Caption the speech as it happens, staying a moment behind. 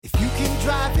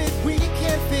drive it, we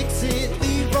can fix it.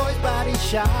 Leroy's Body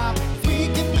Shop. We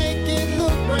can make it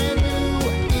look brand new.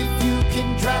 If you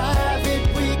can drive it,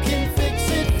 we can fix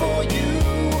it for you.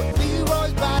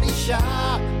 Leroy's Body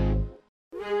Shop.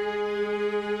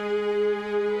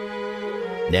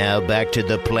 Now back to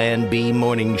the Plan B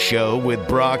Morning Show with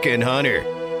Brock and Hunter.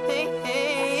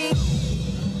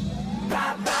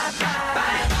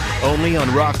 Only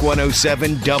on Rock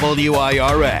 107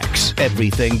 WIRX.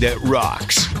 Everything that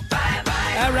rocks.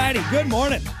 All righty, good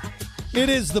morning. It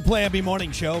is the Plan B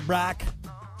Morning Show. Brock,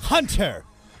 Hunter.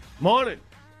 Morning.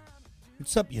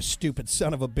 What's up, you stupid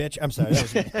son of a bitch? I'm sorry. That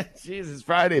was Jeez, it's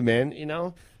Friday, man. You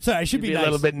know? Sorry, I should be nice. A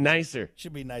little bit nicer.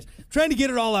 Should be nice. I'm trying to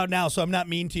get it all out now, so I'm not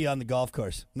mean to you on the golf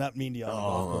course. Not mean to you on the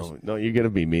golf course. No, you're going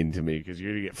to be mean to me because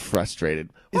you're going to get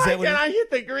frustrated. Is that Why can't I hit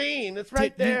the green? It's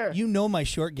right there. You know my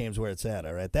short game's where it's at,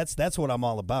 all right? That's what I'm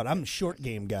all about. I'm a short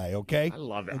game guy, okay? I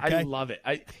love it. Okay? I love it.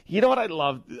 You know what I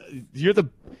love? You're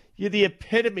the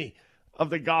epitome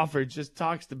of the golfer. Just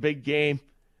talks the big game.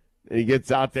 And he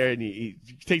gets out there and he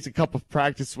takes a couple of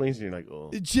practice swings, and you're like,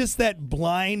 oh. It's just that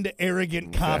blind,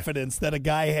 arrogant confidence that a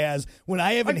guy has when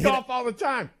I haven't golf all the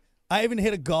time. I haven't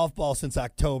hit a golf ball since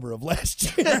October of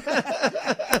last year.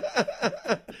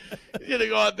 You're going to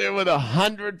go out there with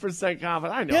 100%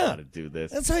 confidence. I know how to do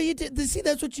this. That's how you did. See,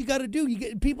 that's what you got to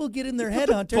do. People get in their head,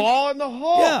 Hunter. Ball in the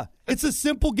hole. Yeah, it's a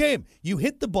simple game. You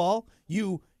hit the ball,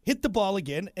 you hit the ball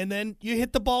again, and then you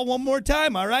hit the ball one more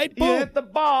time, all right? Boom. You hit the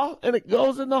ball, and it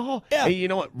goes in the hole. Yeah. Hey, you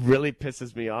know what really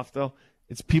pisses me off, though?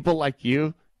 It's people like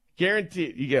you.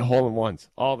 Guaranteed you get hole-in-ones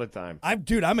all the time.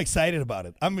 I'm excited about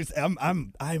it. I'm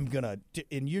gonna,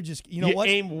 and you're just, you what?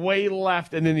 Aim way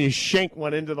left, and then you shank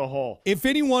one into the hole. If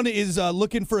anyone is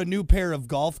looking for a new pair of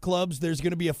golf clubs, there's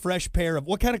going to be a fresh pair of,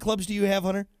 what kind of clubs do you have,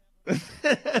 Hunter?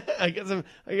 I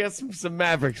got some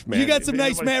Mavericks, man. You got some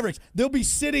nice Mavericks. They'll be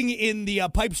sitting in the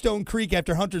Pipestone Creek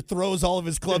after Hunter throws all of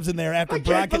his clubs in there after I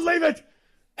can't believe it.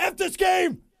 F this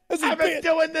game. I've been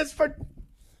doing this for...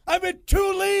 I'm in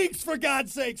 2 leagues, for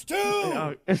God's sakes.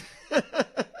 2.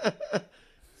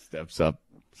 Steps up,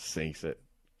 sinks it.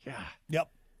 Yeah. Yep.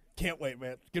 Can't wait,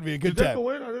 man. It's going to be a good Did time. That go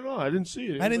in? I don't know. I didn't see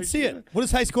it. I didn't see it. What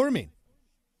does high score mean?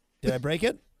 Did I break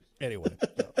it? Anyway.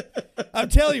 No. I'm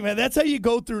telling you, man, that's how you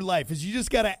go through life, is you just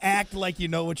got to act like you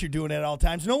know what you're doing at all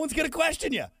times. No one's going to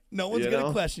question you. No one's going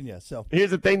to question you. So here's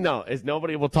the thing, though, is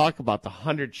nobody will talk about the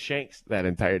 100 shanks that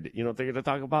entire day. You know what they're going to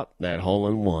talk about? That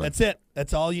hole-in-one. That's it.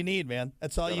 That's all you need, man.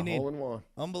 That's all you need. Hole-in-one.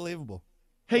 Unbelievable.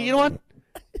 Hey, you know what?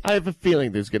 I have a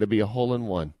feeling there's going to be a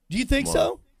hole-in-one. Do you think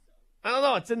so? I don't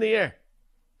know. It's in the air.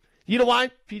 You know why?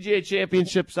 PGA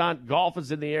Championship's on. Golf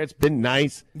is in the air. It's been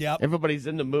nice. Yep. Everybody's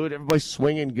in the mood. Everybody's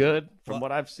swinging good from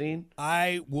what I've seen.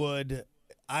 I would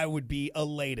be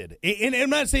elated. And I'm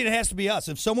not saying it has to be us.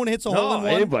 If someone hits a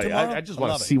hole-in-one anybody. tomorrow, I just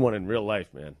want to see one in real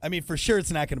life, man. I mean, for sure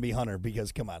it's not going to be Hunter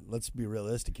because, come on, let's be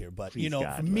realistic here. But, Please,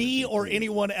 God, for me or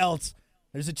anyone else,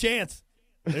 there's a chance.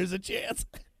 There's a chance.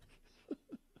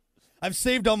 I've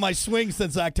saved all my swings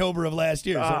since October of last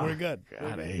year, so we're good.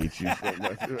 God, I hate you so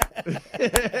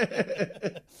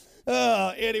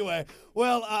much. Anyway,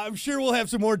 well, I'm sure we'll have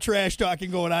some more trash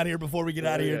talking going on here before we get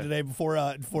out of here today, before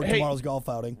tomorrow's golf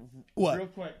outing. What? Real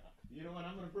quick, you know what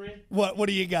I'm going to bring? What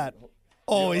do you got?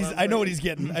 Oh, I know what he's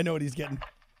getting. I know what he's getting.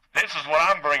 This is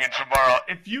what I'm bringing tomorrow.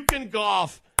 If you can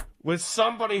golf with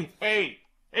somebody, hey,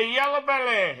 Yellow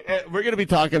Belly, we're going to be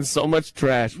talking so much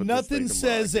trash. With Nothing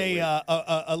says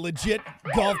a legit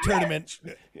golf tournament.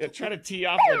 Yeah, try to tee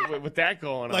off with that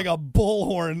going on. Like a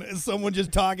bullhorn. Someone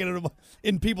just talking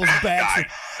in people's backs.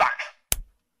 Guys suck.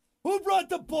 Who brought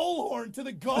the bullhorn to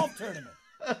the golf tournament?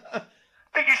 I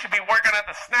think you should be working at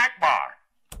the snack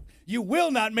bar. You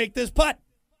will not make this putt.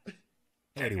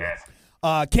 Anyway,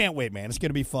 can't wait, man. It's going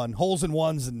to be fun. Holes in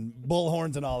ones and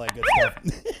bullhorns and all that good stuff.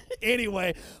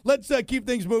 Anyway, let's keep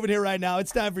things moving here right now.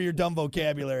 It's time for your dumb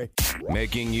vocabulary.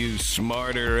 Making you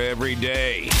smarter every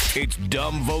day. It's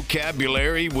Dumb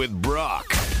Vocabulary with Brock.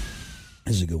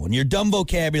 This is a good one. Your dumb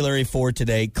vocabulary for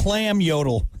today, Clam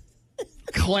Yodel.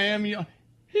 Clam Yodel.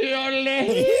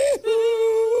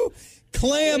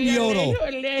 Clam Yodel.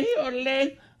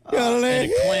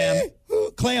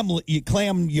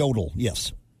 Clam Yodel,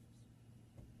 yes.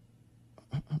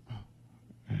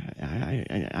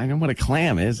 I know what a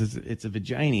clam is. It's a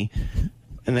vagina.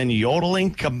 And then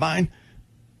yodeling combined.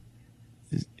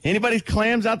 Anybody's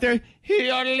clams out there?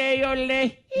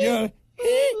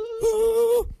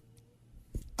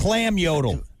 Clam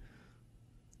Yodel.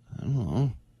 I don't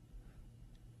know.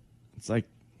 It's like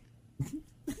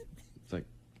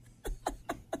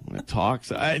when it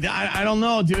talks. I don't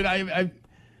know, dude.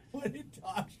 When it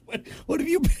talks. What have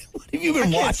you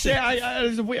been watching?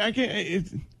 I can't.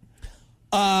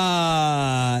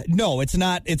 No, it's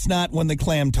not. It's not when the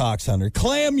clam talks, Hunter.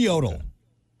 Clam Yodel.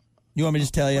 You want me to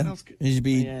just tell you? It should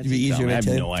be easier to I have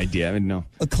tell you. no idea. I know.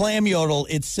 A clam yodel.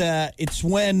 It's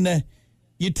when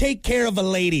you take care of a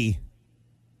lady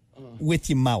with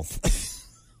your mouth.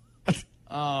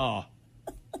 Oh.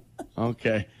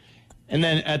 Okay. And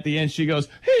then at the end, she goes,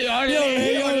 hey,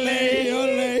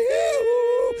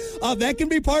 that can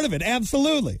be part of it.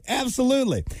 Absolutely.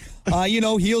 Absolutely.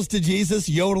 Heels to Jesus,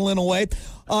 yodeling away.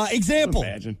 Example,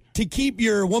 Imagine. To keep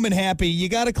your woman happy, you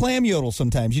got to clam yodel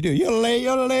sometimes. You do. Yodel,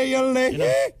 yodel, yodel.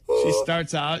 She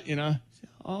starts out,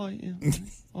 oh, yeah.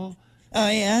 Oh,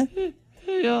 yeah?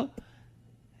 yeah.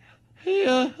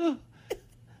 Yeah.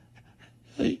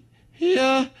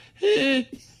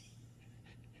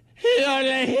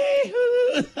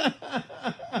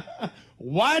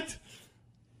 What?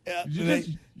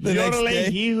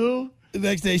 The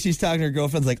next day, she's talking to her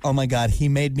girlfriend's like, oh, my God, he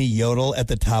made me yodel at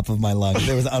the top of my lungs.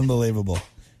 It was unbelievable.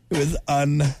 It was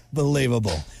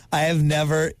unbelievable. I have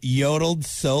never yodeled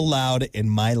so loud in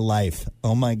my life.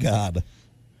 Oh, my God.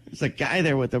 There's a guy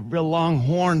there with a real long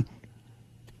horn.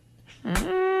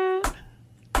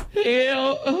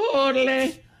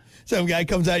 Some guy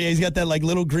comes out. Yeah, he's got that like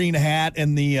little green hat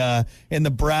and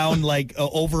the brown like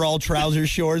overall trouser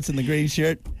shorts and the green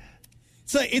shirt.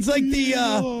 So it's like the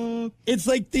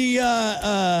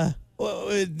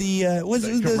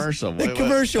commercial. The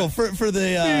commercial for the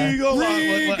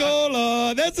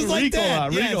Ricola. That's just like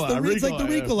that. It's like the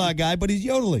Ricola guy, but he's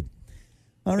yodeling.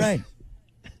 All right.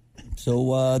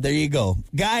 So there you go,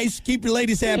 guys. Keep your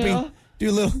ladies happy. Yeah. Do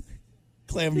a little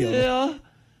clam yodel.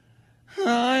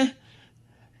 Yeah.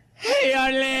 Hey,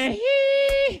 Arlie.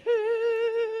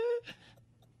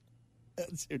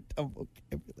 That's your dumb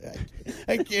vocabulary.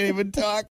 I can't even talk.